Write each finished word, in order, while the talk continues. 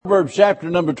Proverbs chapter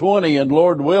number 20, and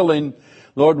Lord willing,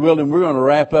 we're going to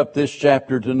wrap up this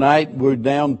chapter tonight. We're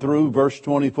down through verse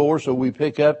 24, so we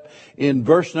pick up in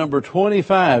verse number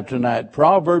 25 tonight.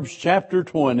 Proverbs chapter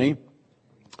 20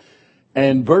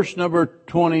 and verse number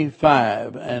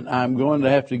 25. And I'm going to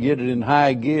have to get it in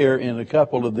high gear in a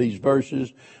couple of these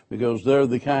verses because they're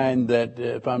the kind that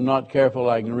if I'm not careful,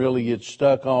 I can really get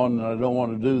stuck on, and I don't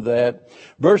want to do that.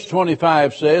 Verse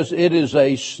 25 says, "It is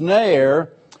a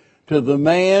snare to the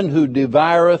man who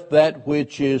devoureth that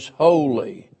which is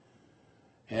holy,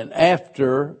 and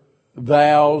after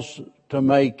vows to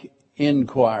make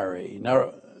inquiry."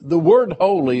 Now, the word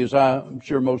holy, as I'm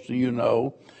sure most of you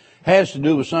know, has to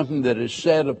do with something that is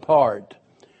set apart.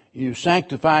 You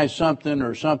sanctify something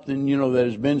or something, that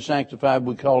has been sanctified,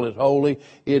 we call it holy.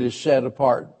 It is set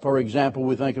apart. For example,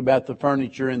 we think about the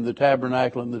furniture in the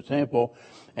tabernacle and the temple.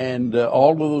 And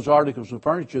all of those articles of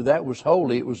furniture, that was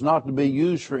holy. It was not to be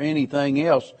used for anything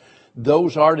else.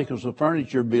 Those articles of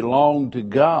furniture belonged to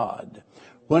God.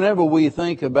 Whenever we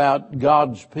think about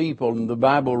God's people, and the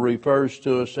Bible refers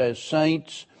to us as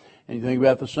saints, and you think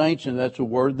about the saints, and that's a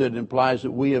word that implies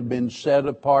that we have been set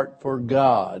apart for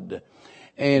God.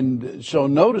 And so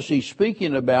notice he's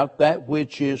speaking about that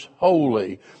which is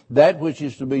holy, that which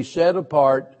is to be set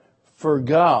apart for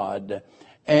God.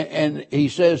 And he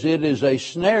says it is a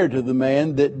snare to the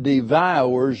man that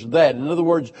devours that. In other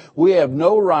words, we have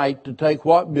no right to take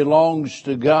what belongs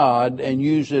to God and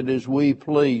use it as we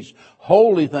please.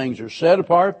 Holy things are set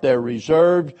apart. They're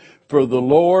reserved for the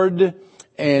Lord.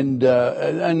 And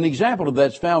an example of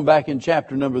that's found back in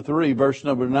chapter number 3, verse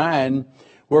number 9,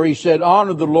 where he said,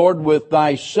 "Honor the Lord with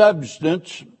thy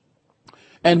substance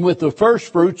and with the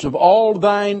first fruits of all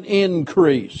thine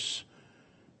increase."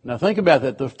 Now think about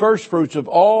that. The first fruits of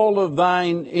all of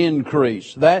thine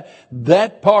increase.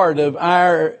 That part of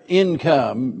our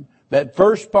income, that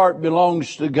first part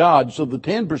belongs to God. So the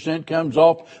 10% comes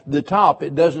off the top.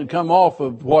 It doesn't come off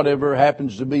of whatever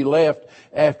happens to be left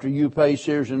after you pay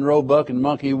Sears and Roebuck and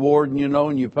Monkey Ward,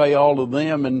 and you pay all of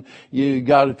them, and you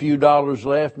got a few dollars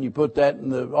left, and you put that in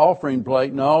the offering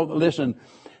plate. No, listen,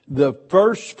 the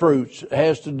first fruits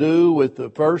has to do with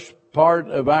the first part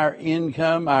of our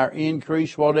income, our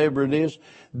increase, whatever it is,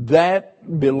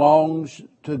 that belongs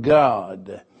to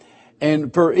God.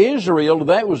 And for Israel,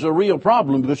 that was a real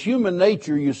problem because human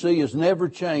nature, you see, has never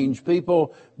changed.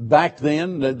 People back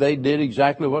then, they did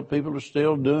exactly what people are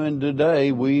still doing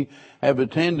today. We have a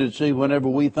tendency, whenever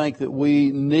we think that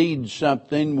we need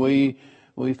something, we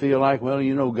feel like,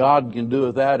 well, God can do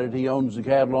without it. He owns the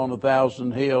cattle on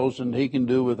 1,000 hills, and he can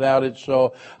do without it,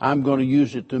 so I'm going to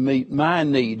use it to meet my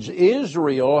needs.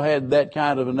 Israel had that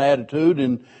kind of an attitude,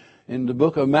 and in the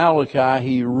book of Malachi,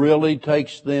 he really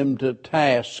takes them to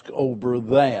task over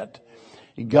that.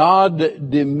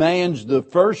 God demands the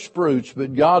first fruits,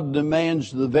 but God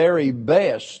demands the very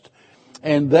best.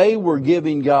 And they were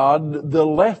giving God the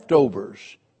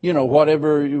leftovers.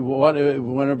 Whenever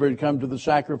it come to the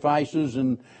sacrifices,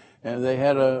 and they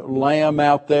had a lamb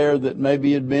out there that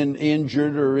maybe had been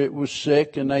injured or it was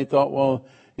sick, and they thought, well,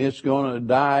 it's going to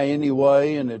die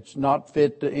anyway, and it's not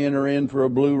fit to enter in for a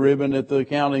blue ribbon at the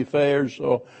county fair.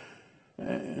 So,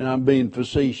 and I'm being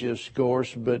facetious, of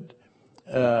course, but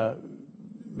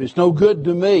it's no good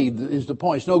to me, is the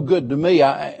point. It's no good to me.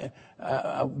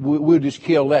 We'll just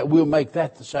kill that. We'll make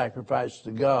that the sacrifice to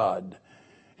God.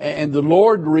 And the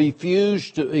Lord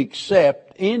refused to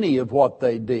accept any of what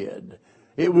they did.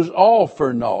 It was all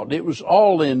for naught. It was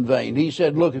all in vain. He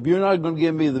said, look, if you're not going to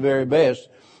give me the very best,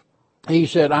 he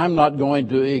said, I'm not going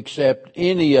to accept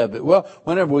any of it. Well,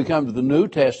 whenever we come to the New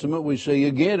Testament, we see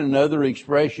again another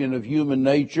expression of human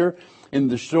nature in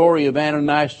the story of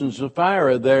Ananias and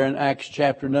Sapphira there in Acts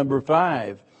chapter number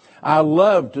 5. I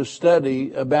love to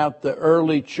study about the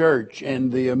early church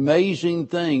and the amazing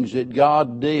things that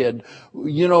God did.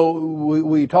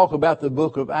 We talk about the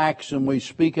book of Acts and we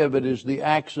speak of it as the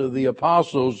Acts of the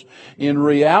Apostles. In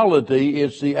reality,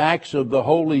 it's the Acts of the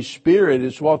Holy Spirit.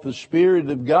 It's what the Spirit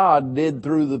of God did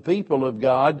through the people of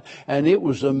God. And it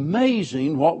was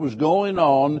amazing what was going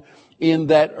on in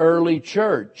that early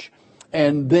church.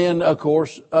 And then, of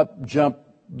course, up jumped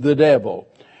the devil.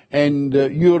 And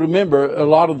you'll remember a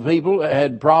lot of the people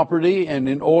had property, and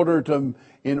in order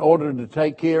to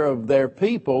take care of their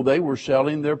people, they were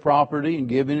selling their property and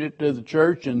giving it to the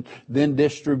church, and then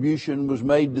distribution was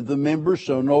made to the members,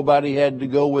 so nobody had to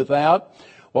go without.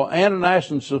 Well,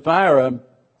 Ananias and Sapphira,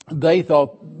 they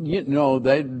thought,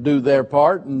 they'd do their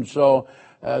part, and so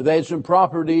they had some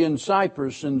property in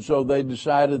Cyprus, and so they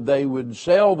decided they would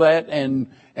sell that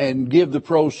and give the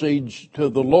proceeds to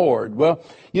the Lord. Well,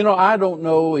 I don't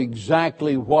know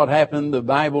exactly what happened. The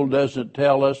Bible doesn't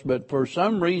tell us, but for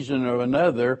some reason or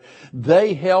another,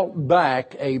 they held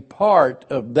back a part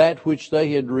of that which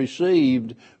they had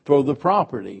received for the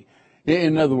property.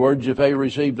 In other words, if they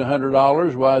received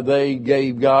 $100, why, they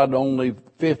gave God only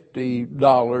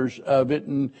 $50 of it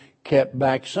and kept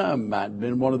back some. Might have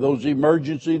been one of those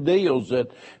emergency deals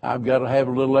that I've got to have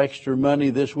a little extra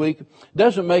money this week.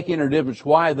 Doesn't make any difference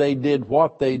why they did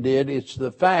what they did. It's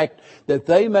the fact that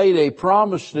they made a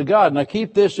promise to God. Now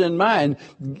keep this in mind.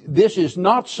 This is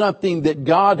not something that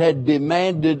God had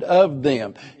demanded of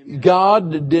them.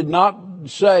 God did not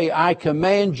say, I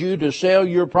command you to sell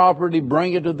your property,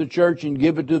 bring it to the church and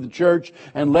give it to the church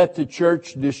and let the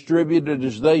church distribute it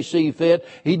as they see fit.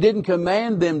 He didn't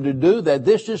command them to do that.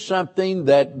 This is something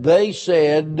that they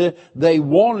said they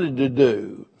wanted to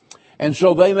do. And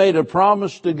so they made a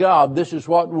promise to God. This is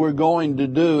what we're going to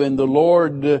do. And the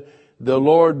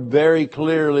Lord very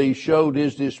clearly showed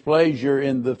his displeasure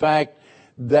in the fact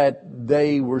that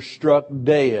they were struck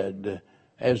dead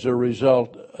as a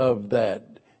result of that.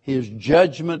 His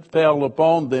judgment fell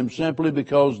upon them simply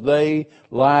because they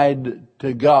lied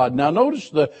to God. Now notice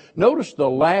the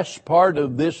last part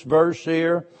of this verse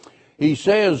here. He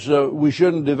says we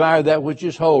shouldn't devour that which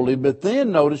is holy, but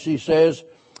then notice he says,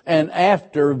 and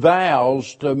after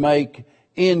vows to make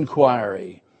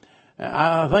inquiry.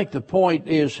 I think the point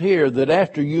is here that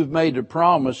after you've made a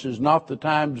promise is not the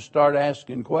time to start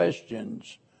asking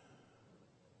questions.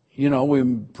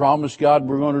 We promise God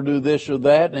we're going to do this or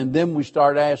that, and then we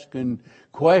start asking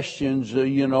questions,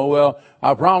 well,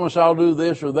 I promise I'll do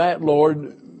this or that,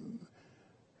 Lord.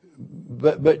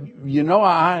 But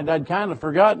I'd kind of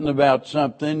forgotten about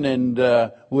something, and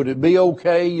would it be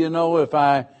okay,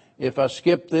 if I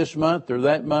skip this month or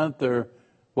that month or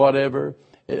whatever?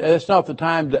 That's not the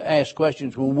time to ask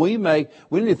questions. We need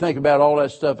to think about all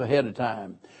that stuff ahead of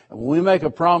time. And when we make a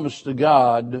promise to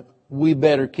God, we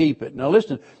better keep it. Now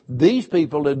listen, these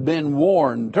people had been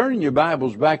warned. Turn in your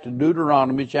Bibles back to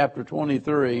Deuteronomy chapter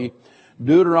 23.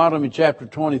 Deuteronomy chapter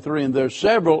 23, and there's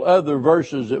several other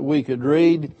verses that we could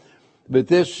read, but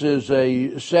this is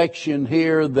a section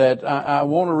here that I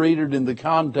want to read it in the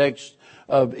context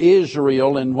of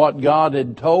Israel and what God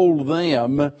had told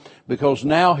them, because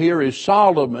now here is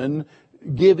Solomon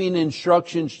giving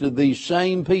instructions to these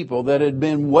same people that had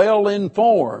been well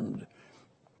informed.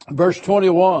 Verse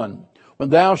 21, when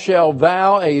thou shalt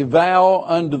vow a vow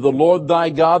unto the Lord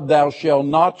thy God, thou shalt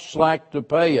not slack to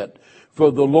pay it.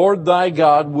 For the Lord thy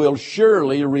God will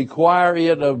surely require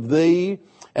it of thee,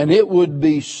 and it would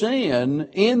be sin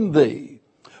in thee.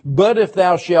 But if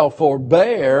thou shalt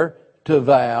forbear to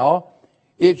vow,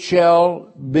 it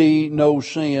shall be no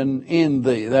sin in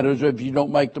thee. That is, if you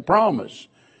don't make the promise.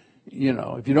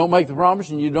 If you don't make the promise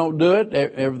and you don't do it,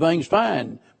 everything's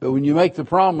fine. But when you make the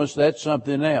promise, that's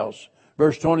something else.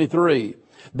 Verse 23,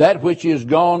 that which is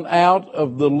gone out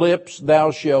of the lips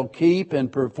thou shalt keep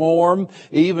and perform,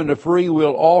 even a free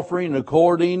will offering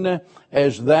according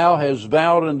as thou hast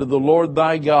vowed unto the Lord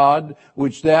thy God,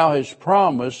 which thou hast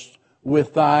promised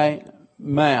with thy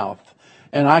mouth.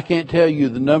 And I can't tell you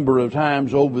the number of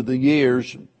times over the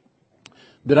years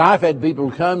that I've had people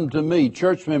come to me,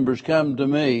 church members come to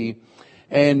me,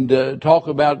 and talk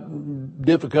about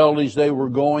difficulties they were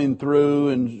going through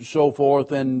and so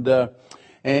forth, and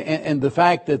the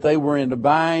fact that they were in a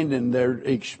bind and they're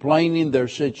explaining their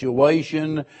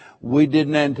situation. We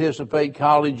didn't anticipate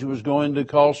college was going to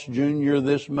cost junior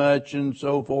this much and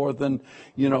so forth, and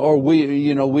we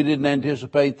didn't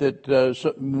anticipate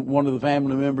that one of the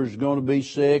family members is going to be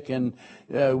sick, and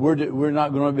we're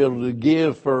not going to be able to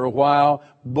give for a while.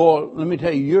 Boy, let me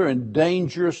tell you, you're in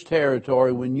dangerous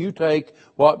territory when you take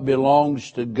what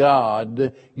belongs to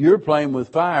God. You're playing with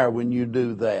fire when you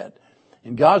do that.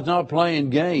 And God's not playing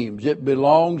games. It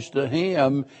belongs to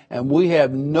Him, and we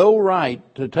have no right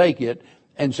to take it.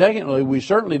 And secondly, we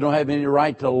certainly don't have any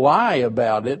right to lie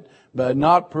about it by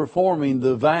not performing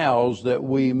the vows that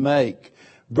we make.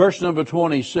 Verse number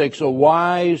 26, a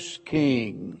wise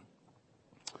king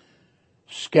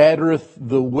scattereth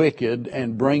the wicked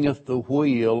and bringeth the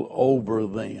wheel over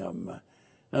them.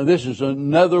 Now this is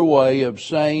another way of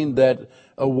saying that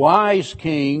a wise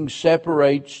king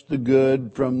separates the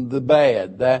good from the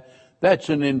bad. That's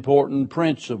an important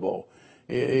principle.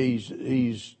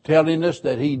 He's telling us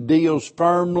that he deals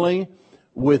firmly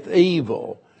with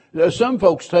evil. Some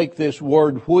folks take this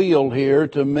word wheel here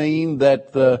to mean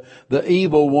that the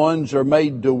evil ones are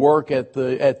made to work at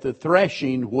the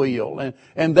threshing wheel,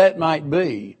 and that might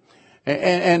be.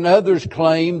 And others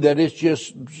claim that it's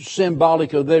just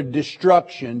symbolic of their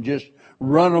destruction, just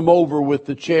run them over with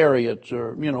the chariots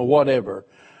or, whatever,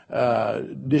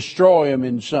 destroy them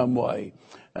in some way.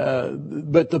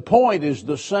 But the point is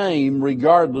the same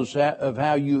regardless of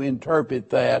how you interpret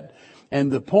that. And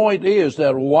the point is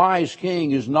that a wise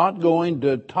king is not going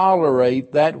to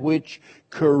tolerate that which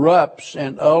corrupts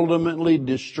and ultimately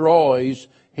destroys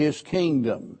his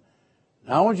kingdom.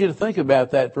 Now, I want you to think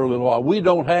about that for a little while. We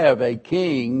don't have a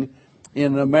king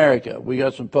in America. We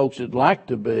got some folks that like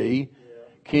to be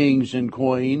kings and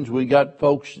queens. We got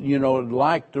folks, that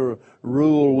like to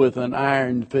rule with an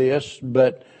iron fist,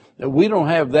 but we don't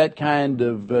have that kind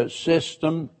of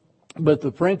system. But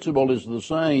the principle is the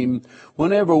same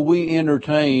whenever we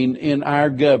entertain in our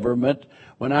government,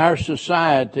 when our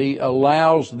society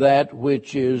allows that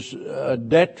which is a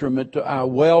detriment to our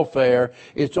welfare.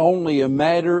 It's only a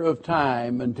matter of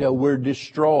time until we're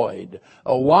destroyed.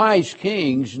 A wise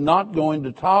king's not going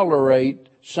to tolerate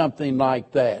something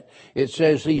like that. It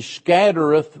says he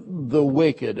scattereth the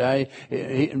wicked.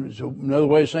 Another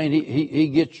way of saying he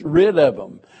gets rid of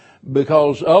them,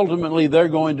 because ultimately they're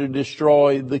going to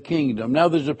destroy the kingdom. Now,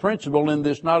 there's a principle in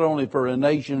this not only for a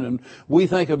nation, and we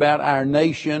think about our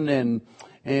nation, and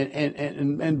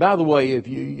by the way,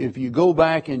 if you go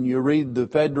back and you read the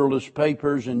Federalist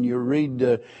Papers and you read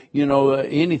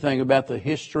anything about the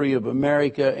history of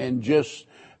America and just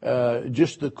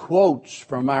the quotes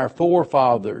from our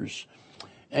forefathers,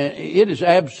 it is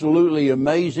absolutely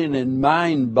amazing and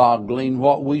mind-boggling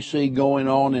what we see going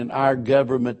on in our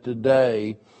government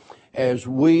today, as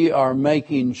we are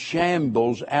making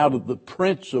shambles out of the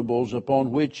principles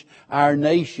upon which our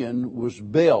nation was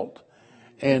built.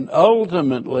 And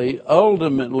ultimately,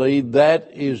 that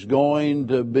is going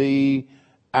to be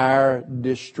our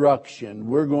destruction.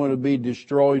 We're going to be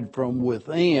destroyed from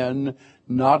within,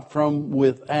 not from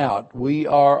without. We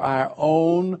are our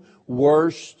own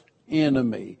worst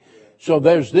enemy. So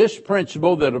there's this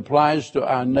principle that applies to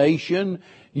our nation.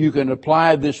 You can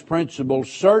apply this principle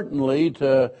certainly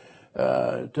to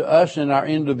us in our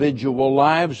individual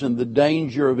lives and the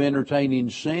danger of entertaining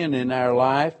sin in our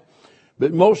life.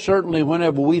 But most certainly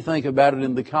whenever we think about it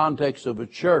in the context of a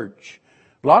church,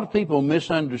 a lot of people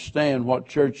misunderstand what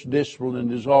church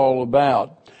discipline is all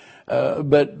about.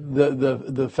 But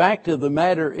the fact of the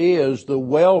matter is the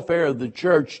welfare of the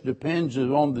church depends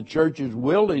on the church's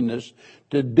willingness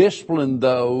to discipline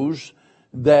those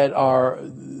that are,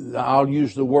 I'll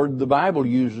use the word the Bible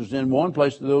uses in one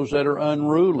place, those that are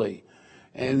unruly.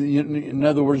 And in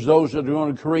other words, those that are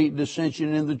going to create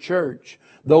dissension in the church,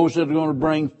 those that are going to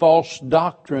bring false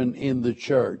doctrine in the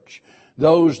church,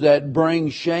 those that bring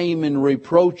shame and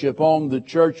reproach upon the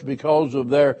church because of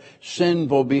their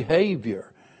sinful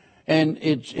behavior. And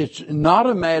it's not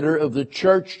a matter of the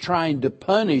church trying to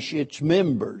punish its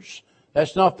members.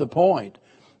 That's not the point.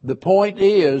 The point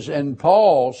is, and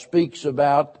Paul speaks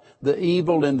about the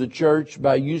evil in the church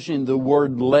by using the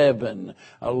word leaven.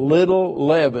 A little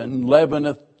leaven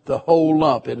leaveneth the whole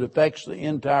lump. It affects the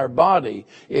entire body.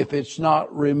 If it's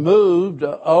not removed,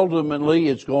 ultimately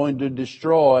it's going to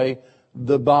destroy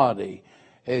the body.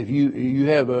 If you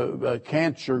have a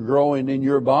cancer growing in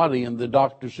your body and the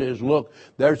doctor says, look,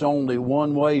 there's only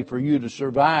one way for you to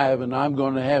survive, and I'm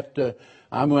going to have to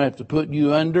put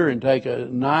you under and take a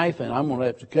knife, and I'm going to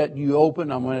have to cut you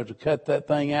open. I'm going to have to cut that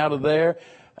thing out of there.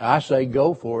 I say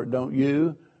go for it, don't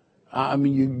you? I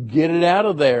mean, you get it out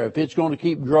of there. If it's going to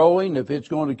keep growing, if it's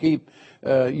going to keep,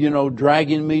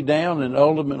 dragging me down and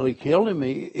ultimately killing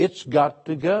me, it's got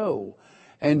to go.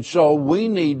 And so we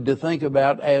need to think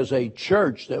about as a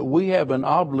church that we have an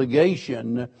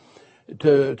obligation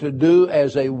to do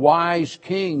as a wise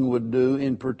king would do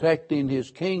in protecting his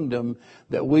kingdom,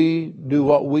 that we do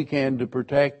what we can to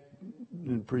protect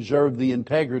and preserve the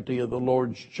integrity of the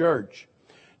Lord's church.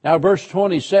 Now, verse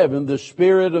 27, the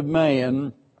spirit of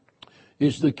man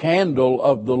is the candle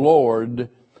of the Lord,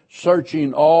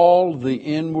 searching all the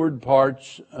inward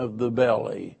parts of the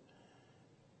belly.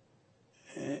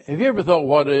 Have you ever thought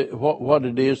what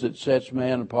it is that sets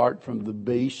man apart from the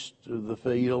beast of the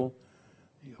field?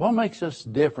 What makes us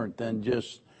different than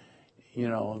just,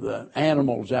 the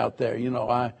animals out there?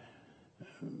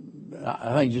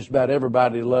 I think just about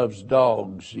everybody loves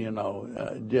dogs,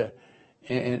 And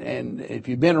if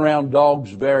you've been around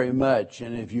dogs very much,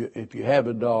 and if you have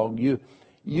a dog, you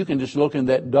can just look in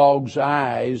that dog's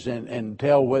eyes and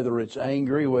tell whether it's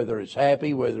angry, whether it's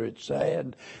happy, whether it's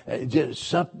sad. Just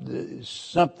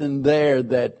something there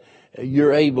that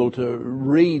you're able to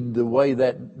read the way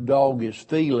that dog is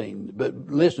feeling. But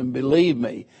listen, believe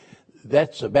me,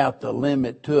 that's about the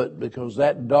limit to it, because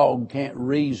that dog can't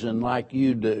reason like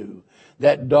you do.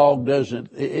 That dog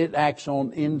it acts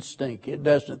on instinct. It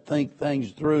doesn't think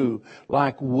things through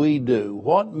like we do.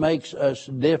 What makes us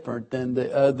different than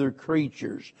the other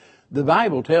creatures? The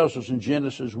Bible tells us in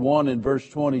Genesis 1 and verse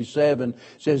 27,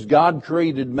 says God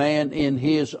created man in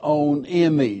his own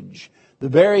image. The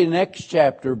very next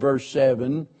chapter, verse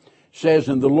 7, says,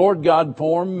 and the Lord God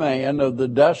formed man of the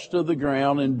dust of the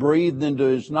ground and breathed into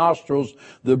his nostrils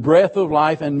the breath of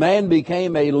life, and man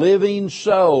became a living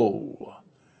soul.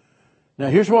 Now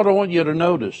here's what I want you to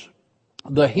notice.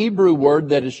 The Hebrew word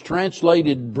that is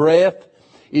translated breath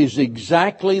is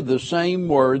exactly the same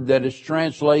word that is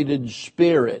translated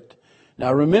spirit.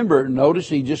 Now remember, notice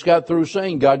he just got through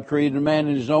saying God created man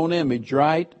in his own image,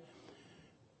 right?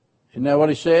 Isn't that what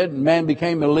he said? Man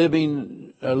became a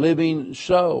living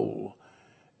soul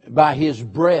by his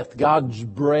breath, God's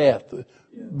breath.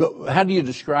 But how do you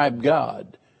describe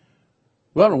God?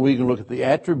 Well, we can look at the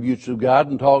attributes of God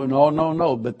and talk,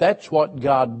 no. But that's what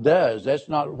God does. That's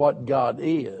not what God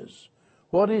is.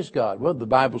 What is God? Well, the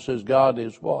Bible says God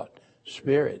is what?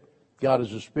 Spirit. God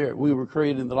is a spirit. We were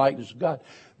created in the likeness of God.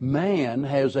 Man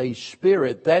has a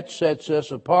spirit. That sets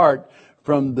us apart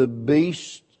from the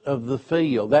beasts of the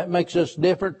field. That makes us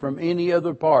different from any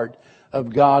other part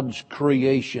of God's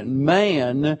creation.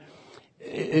 Man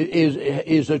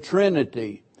is a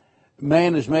trinity.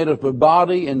 Man is made up of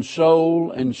body and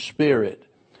soul and spirit.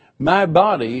 My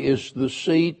body is the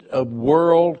seat of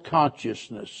world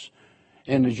consciousness.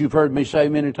 And as you've heard me say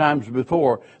many times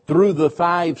before, through the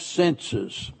five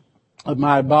senses of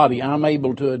my body, I'm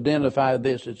able to identify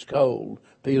this. It's cold,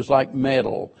 feels like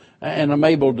metal. And I'm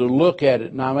able to look at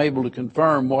it, and I'm able to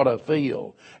confirm what I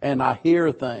feel. And I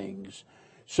hear things.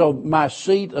 So my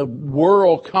seat of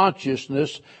world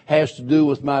consciousness has to do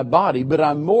with my body, but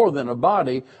I'm more than a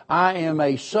body. I am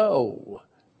a soul.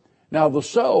 Now the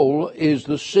soul is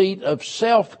the seat of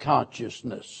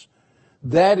self-consciousness.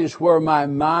 That is where my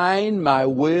mind, my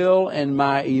will, and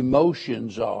my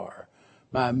emotions are.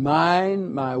 My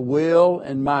mind, my will,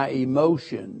 and my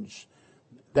emotions.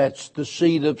 That's the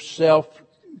seat of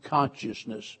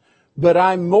self-consciousness. But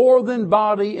I'm more than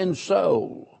body and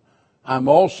soul. I'm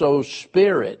also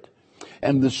spirit.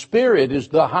 And the spirit is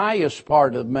the highest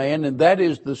part of man, and that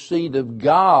is the seat of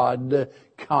God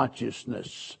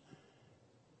consciousness.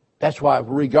 That's why,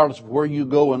 regardless of where you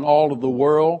go in all of the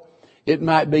world, it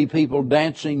might be people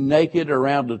dancing naked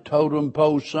around a totem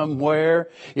pole somewhere.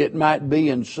 It might be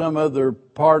in some other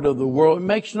part of the world. It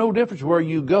makes no difference where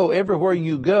you go. Everywhere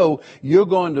you go, you're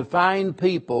going to find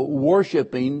people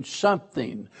worshiping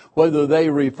something. Whether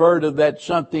they refer to that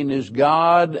something as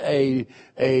God, a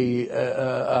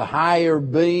higher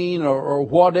being, or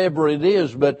whatever it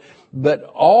is. But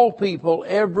all people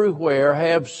everywhere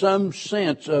have some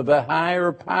sense of a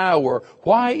higher power.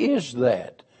 Why is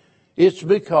that? It's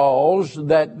because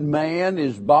that man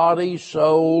is body,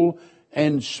 soul,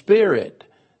 and spirit.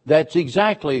 That's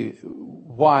exactly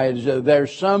why it is.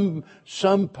 There's some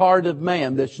part of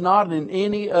man that's not in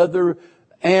any other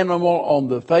animal on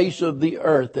the face of the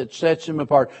earth that sets him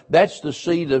apart. That's the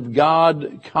seat of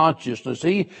God consciousness.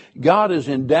 God has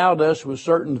endowed us with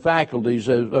certain faculties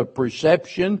of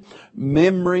perception,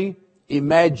 memory,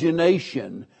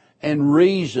 imagination, and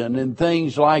reason, and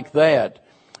things like that.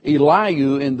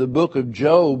 Elihu in the book of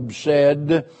Job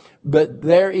said, but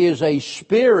there is a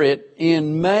spirit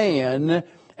in man,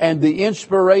 and the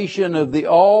inspiration of the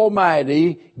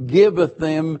Almighty giveth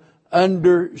them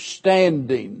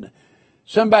understanding.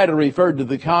 Somebody referred to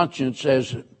the conscience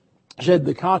said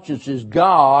the conscience is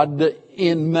God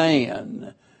in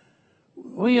man.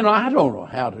 Well, I don't know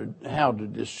how to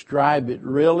describe it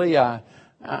really. I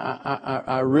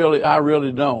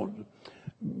really don't.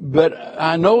 But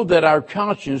I know that our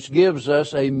conscience gives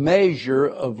us a measure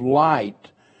of light.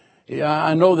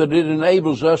 I know that it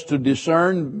enables us to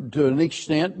discern to an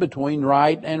extent between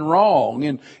right and wrong.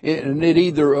 And it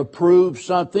either approves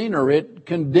something or it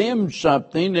condemns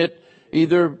something. It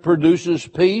either produces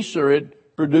peace or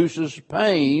it produces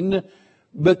pain.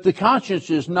 But the conscience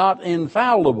is not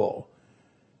infallible.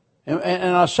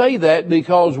 And I say that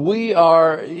because we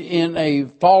are in a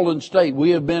fallen state. We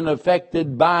have been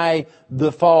affected by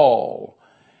the fall.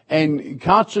 And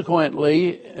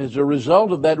consequently, as a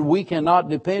result of that, we cannot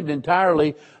depend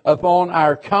entirely upon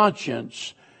our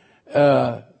conscience.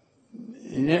 And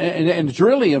it's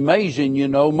really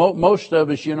amazing, most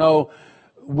of us,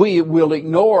 we will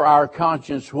ignore our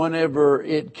conscience whenever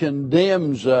it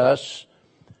condemns us,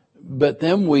 but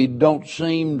then we don't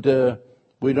seem to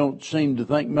We don't seem to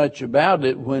think much about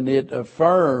it when it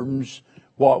affirms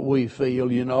what we feel,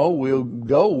 we'll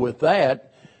go with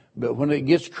that. But when it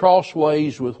gets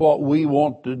crossways with what we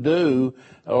want to do,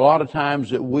 a lot of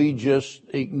times that we just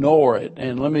ignore it.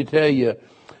 And let me tell you,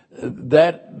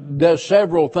 that does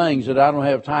several things that I don't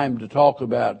have time to talk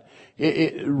about.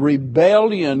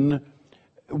 Rebellion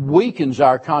weakens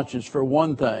our conscience, for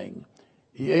one thing.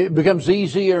 It becomes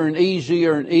easier and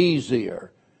easier and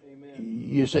easier. Amen.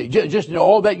 You see, just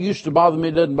all that used to bother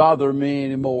me doesn't bother me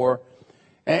anymore.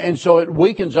 And so it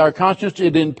weakens our conscience.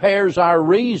 It impairs our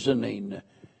reasoning.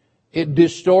 It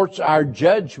distorts our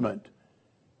judgment.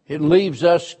 It leaves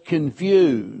us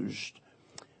confused.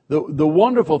 The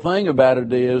wonderful thing about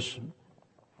it is,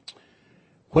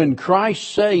 when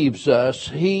Christ saves us,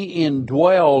 He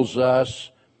indwells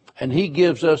us and He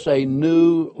gives us a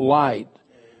new light.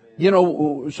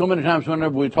 So many times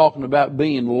whenever we're talking about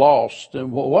being lost,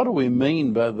 and what do we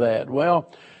mean by that?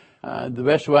 Well, the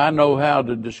best way I know how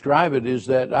to describe it is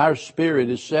that our spirit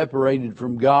is separated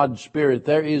from God's spirit.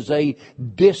 There is a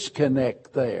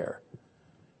disconnect there.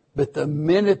 But the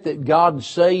minute that God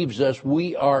saves us,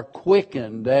 we are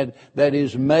quickened. That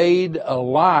is made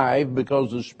alive,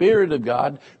 because the Spirit of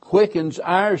God quickens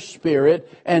our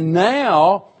spirit. And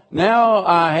now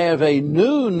I have a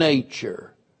new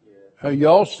nature. Are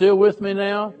y'all still with me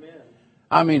now? Amen.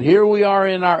 I mean, here we are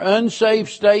in our unsaved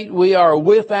state. We are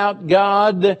without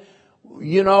God.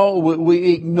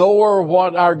 We ignore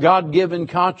what our God-given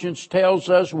conscience tells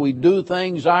us. We do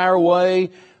things our way.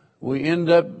 We end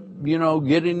up,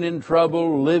 getting in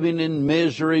trouble, living in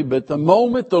misery. But the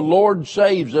moment the Lord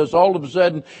saves us, all of a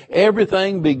sudden,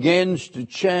 everything begins to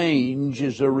change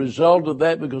as a result of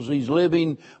that, because He's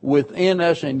living within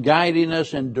us and guiding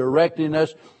us and directing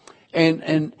us.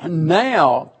 And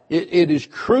now it is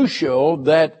crucial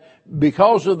that,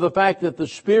 because of the fact that the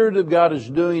Spirit of God is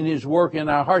doing His work in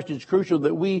our hearts, it's crucial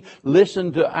that we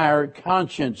listen to our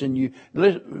conscience. And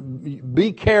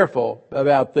be careful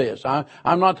about this. I'm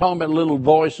not talking about little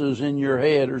voices in your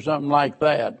head or something like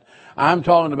that. I'm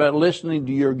talking about listening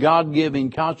to your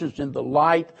God-given conscience in the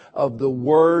light of the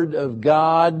Word of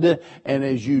God. And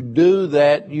as you do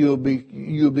that, you'll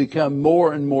become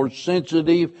more and more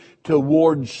sensitive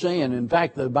towards sin. In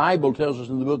fact, the Bible tells us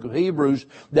in the book of Hebrews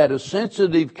that a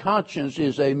sensitive conscience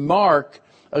is a mark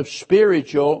of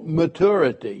spiritual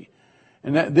maturity.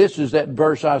 And this is that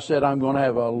verse I said I'm going to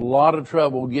have a lot of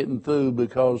trouble getting through,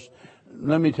 because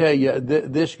let me tell you,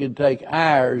 this could take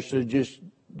hours to just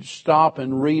stop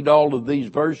and read all of these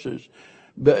verses.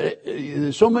 But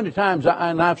so many times,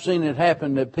 and I've seen it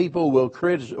happen, that people will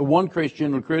one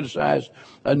Christian will criticize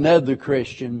another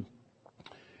Christian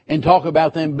and talk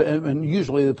about them, and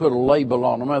usually they put a label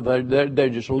on them. They're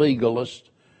just legalists.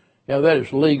 They're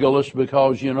just legalists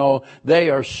because, they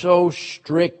are so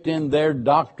strict in their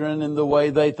doctrine and the way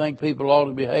they think people ought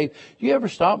to behave. Do you ever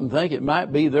stop and think it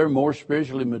might be they're more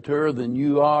spiritually mature than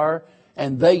you are,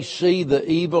 and they see the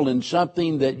evil in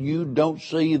something that you don't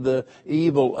see the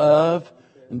evil of?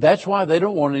 And that's why they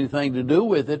don't want anything to do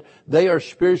with it. They are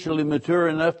spiritually mature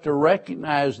enough to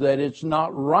recognize that it's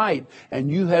not right,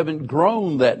 and you haven't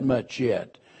grown that much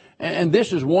yet. And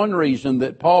this is one reason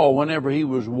that Paul, whenever he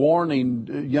was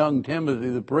warning young Timothy,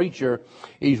 the preacher,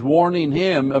 he's warning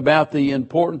him about the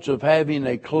importance of having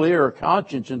a clear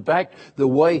conscience. In fact, the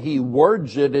way he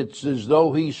words it, it's as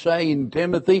though he's saying,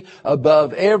 Timothy,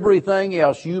 above everything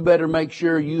else, you better make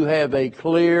sure you have a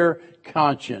clear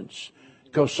conscience,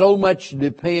 because so much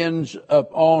depends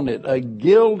upon it. A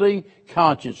guilty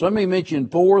conscience. Let me mention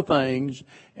 4 things,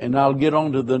 and I'll get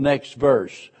on to the next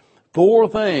verse. 4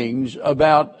 things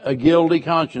about a guilty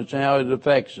conscience and how it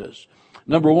affects us.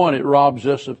 Number 1, it robs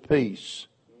us of peace.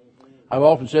 I've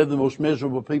often said the most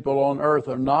miserable people on earth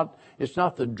it's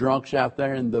not the drunks out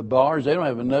there in the bars. They don't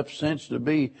have enough sense to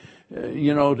be,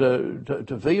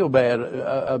 to feel bad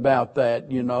about that,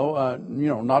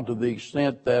 not to the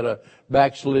extent that a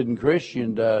backslidden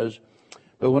Christian does.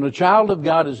 But when a child of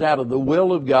God is out of the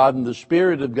will of God and the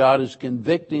Spirit of God is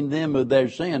convicting them of their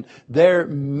sin, they're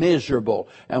miserable.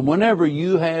 And whenever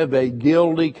you have a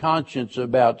guilty conscience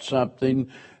about something,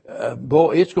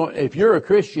 if you're a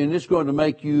Christian, it's going to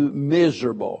make you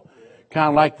miserable. Kind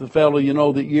of like the fellow,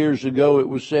 that years ago it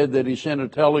was said that he sent a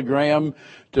telegram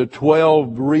to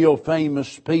 12 real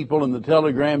famous people, and the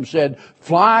telegram said,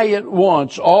 "Fly at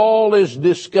once, all is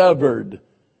discovered."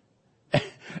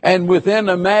 And within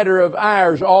a matter of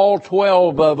hours, all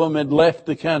 12 of them had left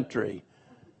the country.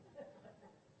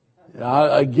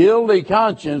 A guilty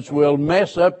conscience will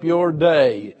mess up your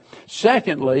day.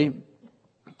 Secondly,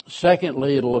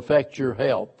 it'll affect your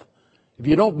health. If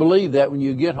you don't believe that, when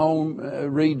you get home,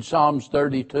 read Psalms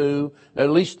 32, at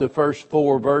least the first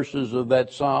 4 verses of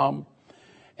that psalm.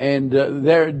 And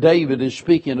there David is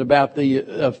speaking about the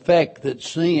effect that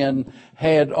sin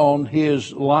had on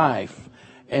his life.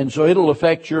 And so it'll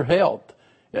affect your health.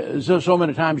 So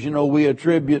many times, we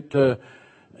attribute to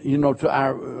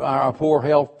our poor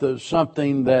health to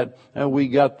something that we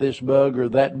got this bug or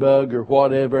that bug or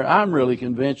whatever. I'm really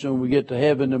convinced when we get to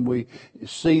heaven and we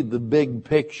see the big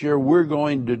picture, we're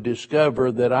going to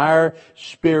discover that our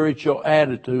spiritual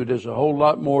attitude has a whole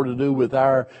lot more to do with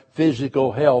our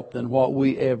physical health than what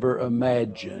we ever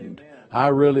imagined. I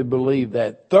really believe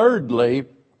that. Thirdly,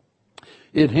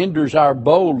 it hinders our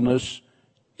boldness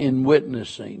in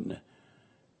witnessing.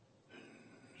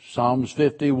 Psalms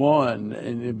 51,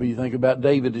 and you think about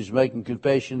David, he's making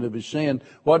confession of his sin.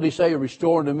 What did he say?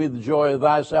 Restore unto me the joy of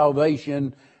thy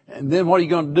salvation. And then what are you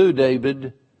going to do,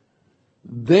 David?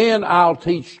 Then I'll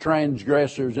teach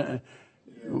transgressors.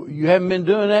 You haven't been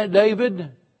doing that,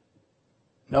 David?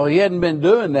 No, he hadn't been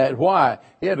doing that. Why?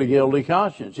 He had a guilty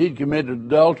conscience. He'd committed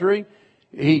adultery.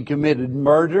 He'd committed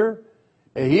murder.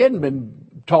 He hadn't been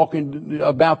talking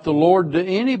about the Lord to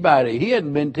anybody. He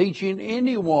hadn't been teaching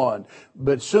anyone.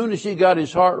 But as soon as he got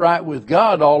his heart right with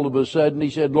God, all of a sudden he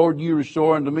said, Lord, you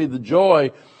restore unto me the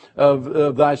joy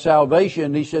of thy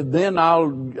salvation. He said, then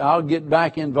I'll get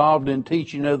back involved in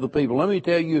teaching other people. Let me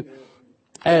tell you,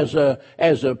 as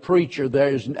a preacher, there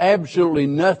is absolutely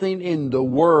nothing in the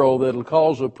world that'll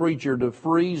cause a preacher to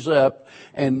freeze up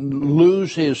and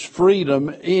lose his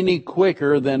freedom any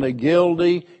quicker than a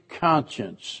guilty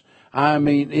conscience. I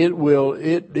mean,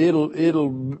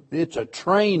 it's a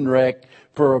train wreck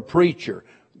for a preacher,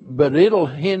 but it'll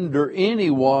hinder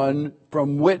anyone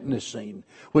from witnessing.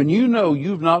 When you know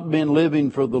you've not been living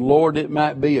for the Lord, it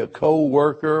might be a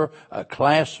co-worker, a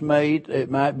classmate, it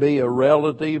might be a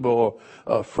relative or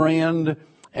a friend,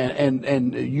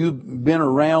 and you've been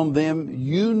around them.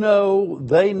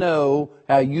 They know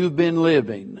how you've been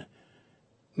living.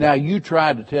 Now you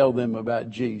try to tell them about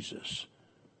Jesus.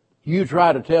 You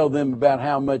try to tell them about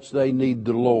how much they need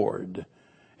the Lord.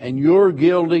 And your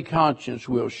guilty conscience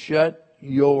will shut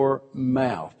your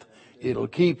mouth. It'll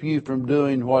keep you from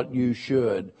doing what you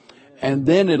should. And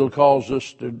then it'll cause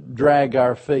us to drag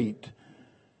our feet.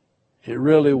 It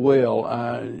really will.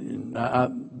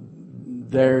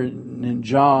 There in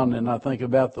John, and I think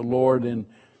about the Lord, and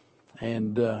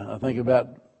I think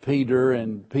about Peter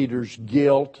and Peter's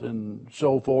guilt and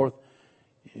so forth.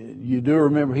 You do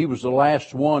remember he was the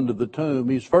last one to the tomb.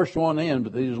 He's the first one in,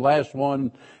 but he's the last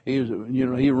one. He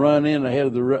run in ahead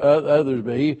of the others,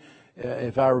 but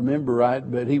if I remember right,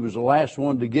 but he was the last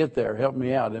one to get there. Help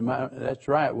me out. That's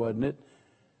right, wasn't it?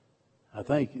 I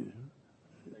think.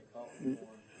 They called for him.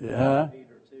 Peter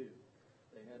too.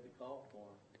 They had to call for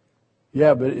him.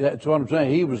 Yeah, but that's what I'm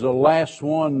saying. He was the last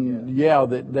one,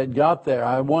 that got there.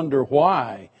 I wonder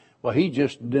why. Well, he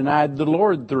just denied the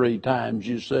Lord 3 times,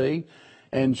 you see.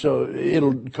 And so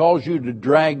it'll cause you to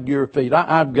drag your feet.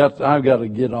 I've got to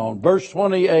get on. Verse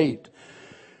 28.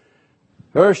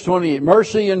 Verse 28.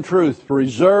 Mercy and truth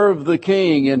preserve the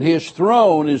king, and his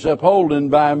throne is upholden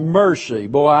by mercy.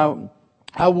 Boy,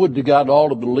 I would to God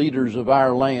all of the leaders of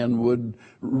our land would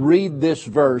read this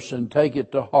verse and take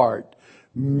it to heart.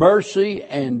 Mercy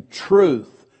and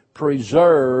truth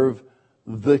preserve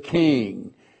the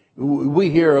king. We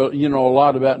hear, a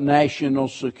lot about national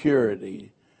security.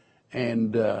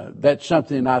 And that's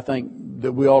something I think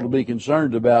that we ought to be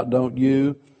concerned about, don't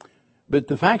you? But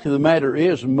the fact of the matter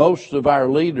is, most of our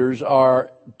leaders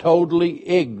are totally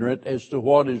ignorant as to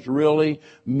what is really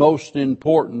most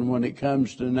important when it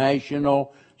comes to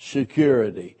national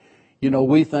security.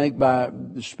 We think by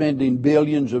spending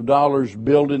billions of dollars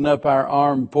building up our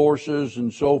armed forces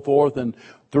and so forth, and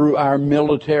through our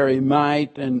military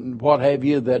might and what have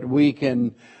you, that we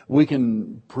can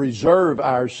preserve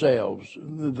ourselves.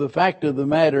 The fact of the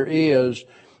matter is,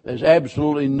 there's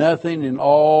absolutely nothing in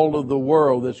all of the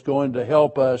world that's going to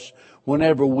help us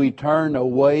whenever we turn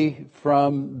away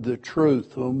from the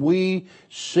truth. When we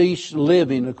cease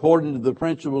living according to the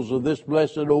principles of this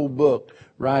blessed old book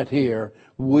right here,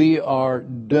 we are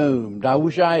doomed. I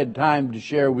wish I had time to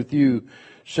share with you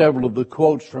several of the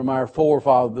quotes from our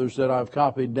forefathers that I've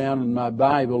copied down in my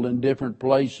Bible in different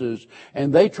places,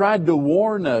 and they tried to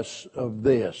warn us of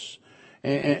this.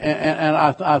 And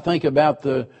I think about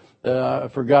I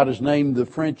forgot his name, the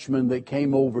Frenchman that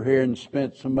came over here and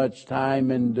spent so much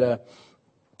time, and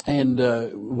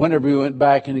whenever he went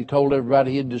back and he told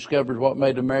everybody he had discovered what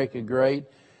made America great,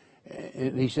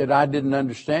 and he said, I didn't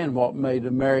understand what made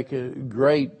America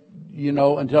great,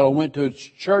 until I went to its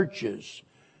churches.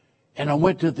 And I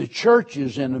went to the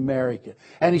churches in America.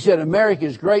 And he said, America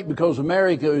is great because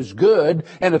America is good.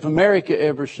 And if America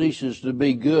ever ceases to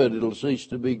be good, it'll cease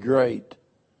to be great.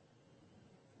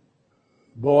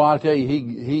 Boy, I tell you,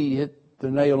 he hit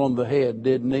the nail on the head,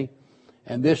 didn't he?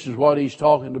 And this is what he's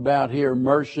talking about here,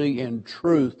 mercy and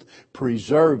truth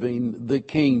preserving the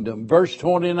kingdom. Verse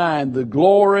 29, the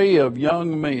glory of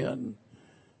young men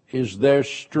is their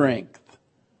strength,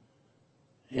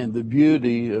 and the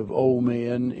beauty of old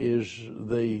men is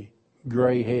the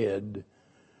gray head.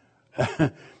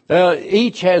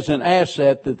 Each has an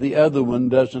asset that the other one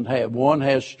doesn't have. One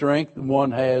has strength and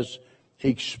one has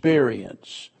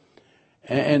experience.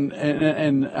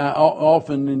 And I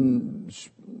often,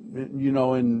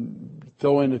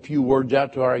 throw in a few words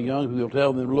out to our young people,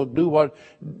 tell them, look, do what,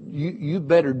 you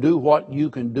better do what you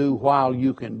can do while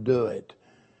you can do it.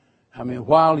 I mean,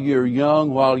 while you're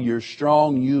young, while you're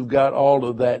strong, you've got all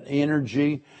of that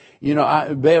energy.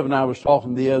 Bev and I was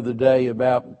talking the other day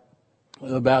about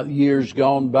years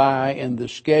gone by and the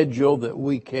schedule that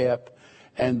we kept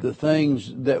and the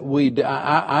things that we did.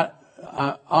 I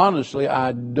honestly,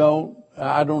 I don't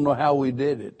know how we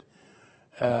did it.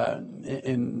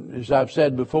 And as I've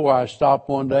said before, I stopped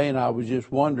one day and I was just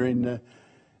wondering,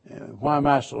 why am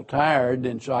I so tired?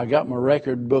 And so I got my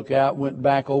record book out, went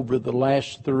back over the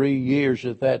last 3 years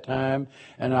at that time,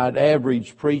 and I'd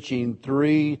averaged preaching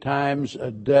 3 times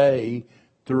a day,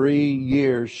 3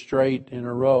 years straight in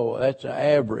a row. That's an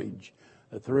average,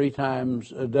 3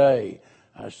 times a day.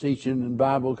 I was teaching in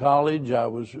Bible college. I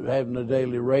was having a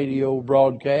daily radio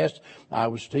broadcast. I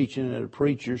was teaching at a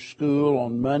preacher's school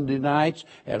on Monday nights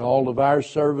at all of our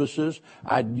services.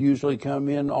 I'd usually come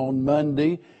in on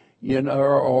Monday,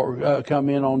 or come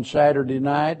in on Saturday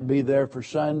night, be there for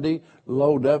Sunday,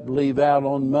 load up, leave out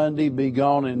on Monday, be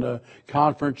gone in a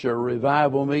conference or a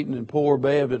revival meeting, and poor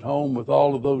Bev at home with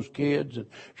all of those kids and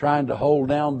trying to hold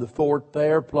down the fort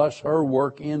there, plus her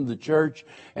work in the church.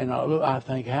 And I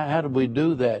think, how did we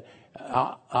do that?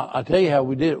 I'll tell you how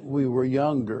we did it. We were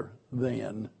younger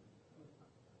then.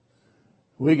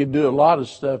 We could do a lot of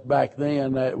stuff back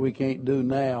then that we can't do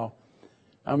now.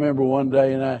 I remember one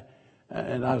day, and I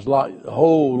was a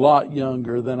whole lot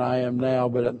younger than I am now,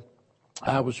 but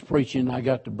I was preaching. I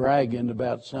got to bragging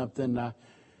about something,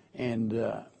 and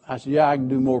I said, "Yeah, I can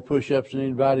do more push-ups than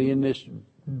anybody in this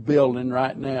building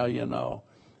right now,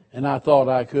 And I thought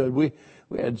I could. We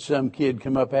had some kid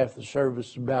come up after the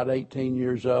service, about 18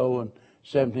 years old, and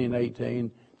 17, 18.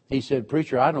 He said,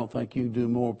 "Preacher, I don't think you do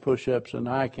more push-ups than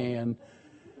I can."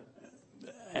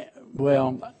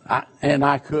 Well,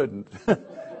 I couldn't.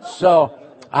 So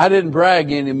I didn't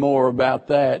brag anymore about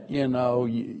that. You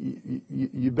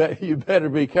better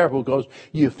be careful, because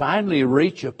you finally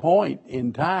reach a point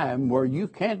in time where you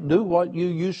can't do what you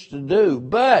used to do.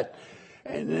 But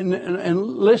and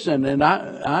listen, and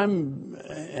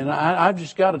I've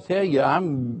just got to tell you,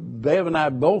 Bev and I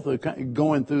both are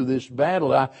going through this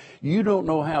battle. You don't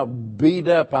know how beat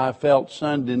up I felt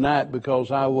Sunday night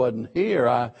because I wasn't here.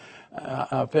 I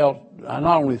not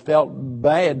only felt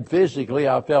bad physically,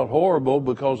 I felt horrible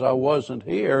because I wasn't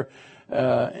here,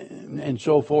 and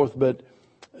so forth. But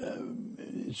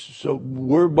so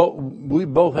we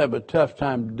both have a tough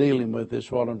time dealing with this.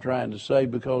 What I'm trying to say,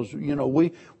 because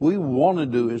we want to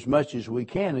do as much as we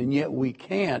can, and yet we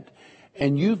can't.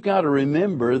 And you've got to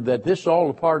remember that this is all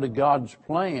a part of God's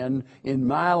plan in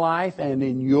my life and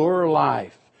in your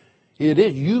life. It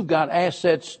is. You've got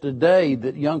assets today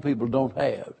that young people don't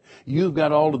have. You've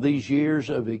got all of these years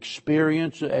of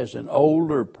experience as an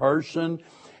older person.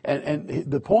 And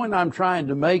the point I'm trying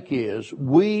to make is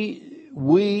we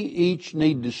each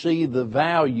need to see the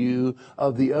value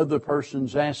of the other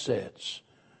person's assets.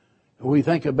 We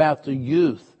think about the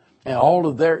youth and all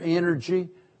of their energy.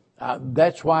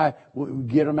 That's why we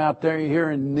get them out there here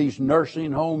in these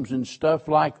nursing homes and stuff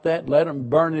like that. Let them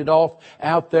burn it off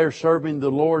out there serving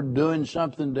the Lord, doing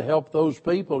something to help those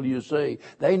people, you see.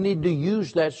 They need to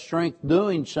use that strength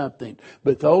doing something.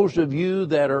 But those of you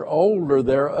that are older,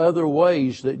 there are other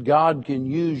ways that God can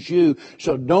use you.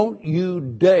 So don't you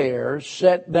dare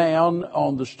sit down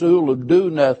on the stool of do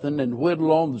nothing and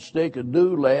whittle on the stick of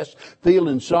do less,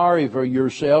 feeling sorry for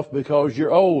yourself because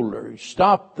you're older.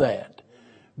 Stop that.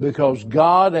 Because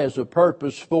God has a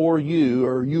purpose for you,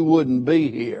 or you wouldn't be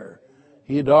here.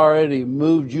 He'd already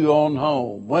moved you on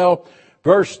home. Well,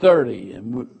 verse 30,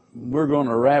 and we're going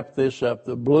to wrap this up.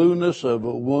 The blueness of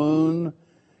a wound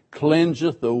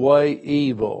cleanseth away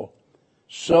evil.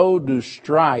 So do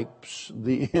stripes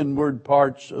the inward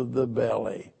parts of the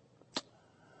belly.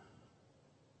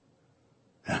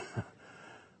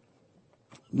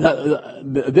 Now,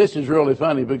 this is really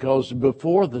funny because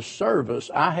before the service,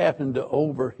 I happened to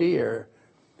overhear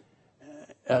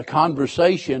a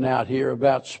conversation out here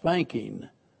about spanking.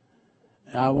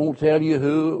 I won't tell you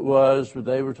who it was, but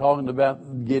they were talking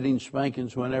about getting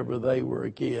spankings whenever they were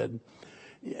a kid.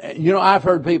 You know, I've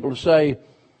heard people say,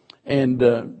 and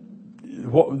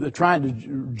they're trying to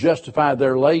justify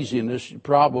their laziness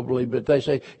probably, but they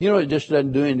say, you know, it just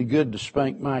doesn't do any good to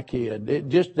spank my kid. It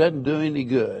just doesn't do any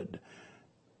good.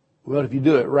 Well, if you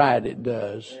do it right, it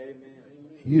does. Amen.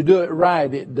 You do it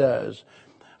right, it does.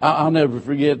 I'll never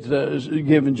forget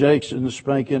giving Jason a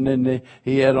spanking, and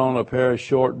he had on a pair of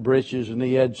short breeches, and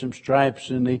he had some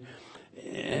stripes on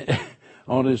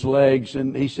his legs,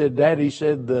 and he said, Daddy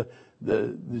said the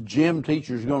gym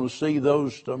teacher's going to see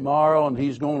those tomorrow, and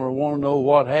he's going to want to know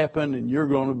what happened, and you're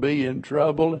going to be in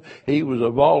trouble. He was a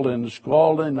bawling and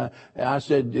squalling. I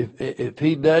said, if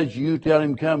he does, you tell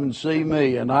him come and see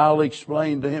me, and I'll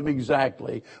explain to him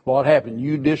exactly what happened.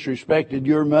 You disrespected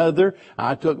your mother.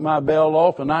 I took my belt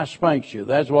off, and I spanked you.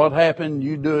 That's what happened.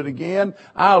 You do it again,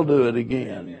 I'll do it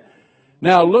again. Amen.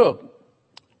 Now, look.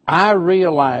 I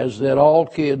realize that all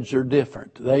kids are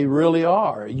different. They really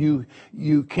are. You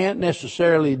can't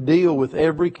necessarily deal with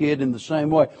every kid in the same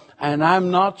way. And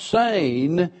I'm not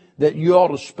saying that you ought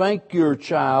to spank your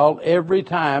child every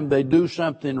time they do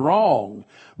something wrong.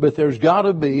 But there's got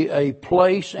to be a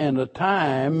place and a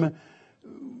time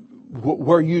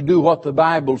where you do what the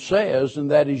Bible says,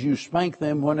 and that is you spank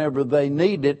them whenever they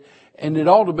need it. And it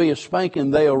ought to be a spanking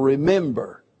they'll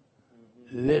remember.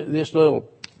 This little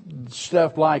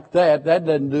stuff like that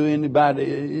doesn't do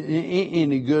anybody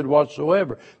any good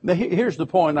whatsoever. Now, here's the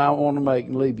point I want to make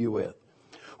and leave you with.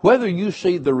 Whether you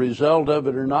see the result of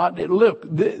it or not, look,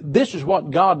 this is what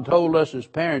God told us as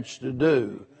parents to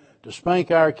do, to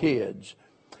spank our kids.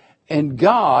 And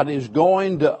God is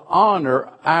going to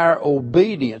honor our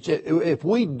obedience. If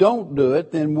we don't do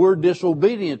it, then we're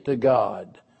disobedient to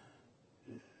God.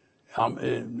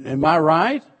 Am I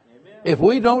right? If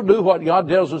we don't do what God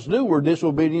tells us to do, we're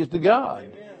disobedient to God.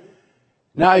 Amen.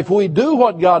 Now, if we do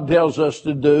what God tells us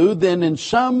to do, then in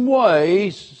some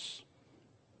ways,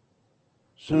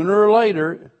 sooner or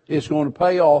later, it's going to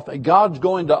pay off. God's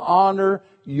going to honor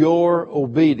your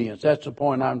obedience. That's the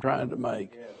point I'm trying to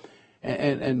make.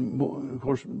 And of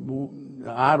course,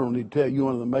 I don't need to tell you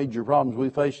one of the major problems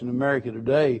we face in America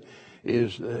today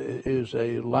is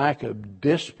a lack of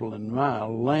discipline. My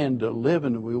land to live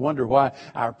in. We wonder why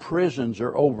our prisons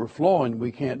are overflowing.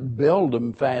 We can't build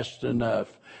them fast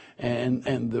enough.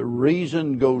 And the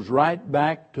reason goes right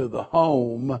back to the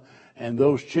home, and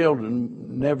those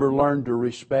children never learn to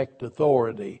respect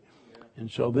authority.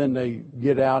 And so then they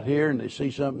get out here and they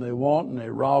see something they want, and they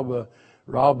rob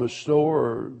a store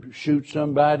or shoot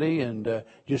somebody and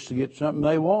just to get something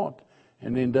they want,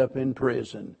 and end up in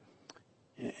prison.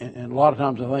 And a lot of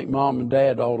times I think mom and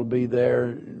dad ought to be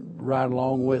there right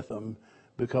along with them,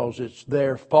 because it's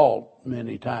their fault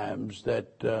many times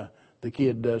that the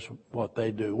kid does what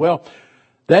they do. Well,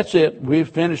 that's it. We've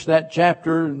finished that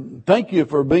chapter. Thank you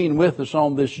for being with us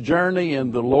on this journey,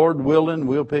 and the Lord willing,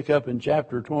 we'll pick up in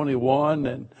chapter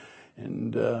 21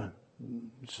 and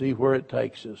see where it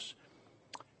takes us.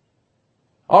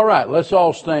 All right, let's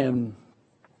all stand.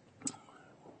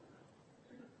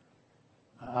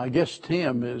 I guess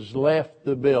Tim has left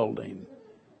the building.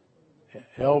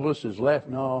 Elvis has left.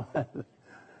 No. I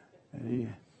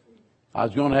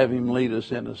was going to have him lead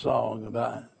us in a song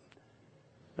about it.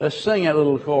 Let's sing that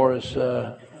little chorus.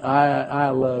 I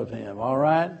love him. All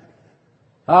right?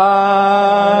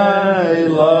 I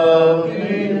love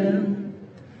him.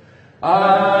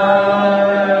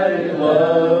 I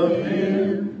love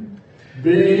him.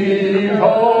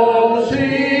 Because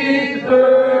he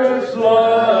first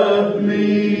loved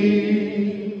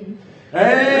me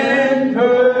and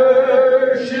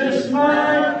purchased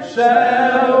my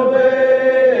salvation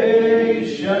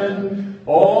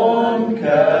on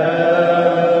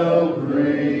Calvary's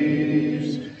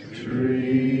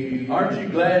tree. Aren't you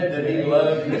glad that he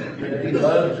loved you? That he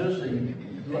loves us?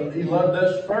 He loved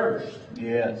us first.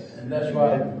 Yes. And that's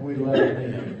why we love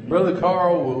him. Brother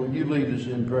Carl, will you lead us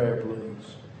in prayer, please?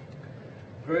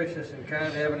 Gracious and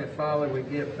kind Heavenly Father, we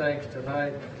give thanks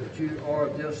tonight that you are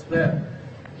just that.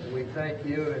 And we thank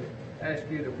you and ask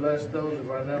you to bless those of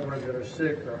our number that are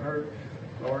sick or hurt.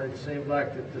 Lord, it seems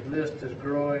like that the list is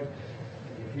growing.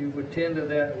 If you would tend to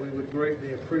that, we would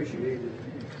greatly appreciate it.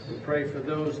 We pray for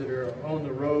those that are on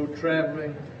the road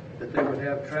traveling, that they would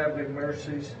have traveling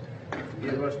mercies.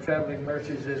 Give us traveling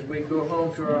mercies as we go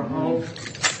home to our homes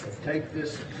and take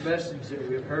this message that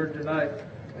we've heard tonight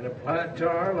and apply it to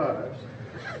our lives.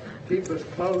 Keep us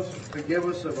close, forgive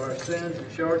us of our sins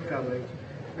and shortcomings,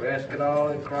 We ask it all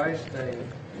in Christ's name.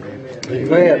 Amen.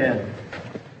 Amen.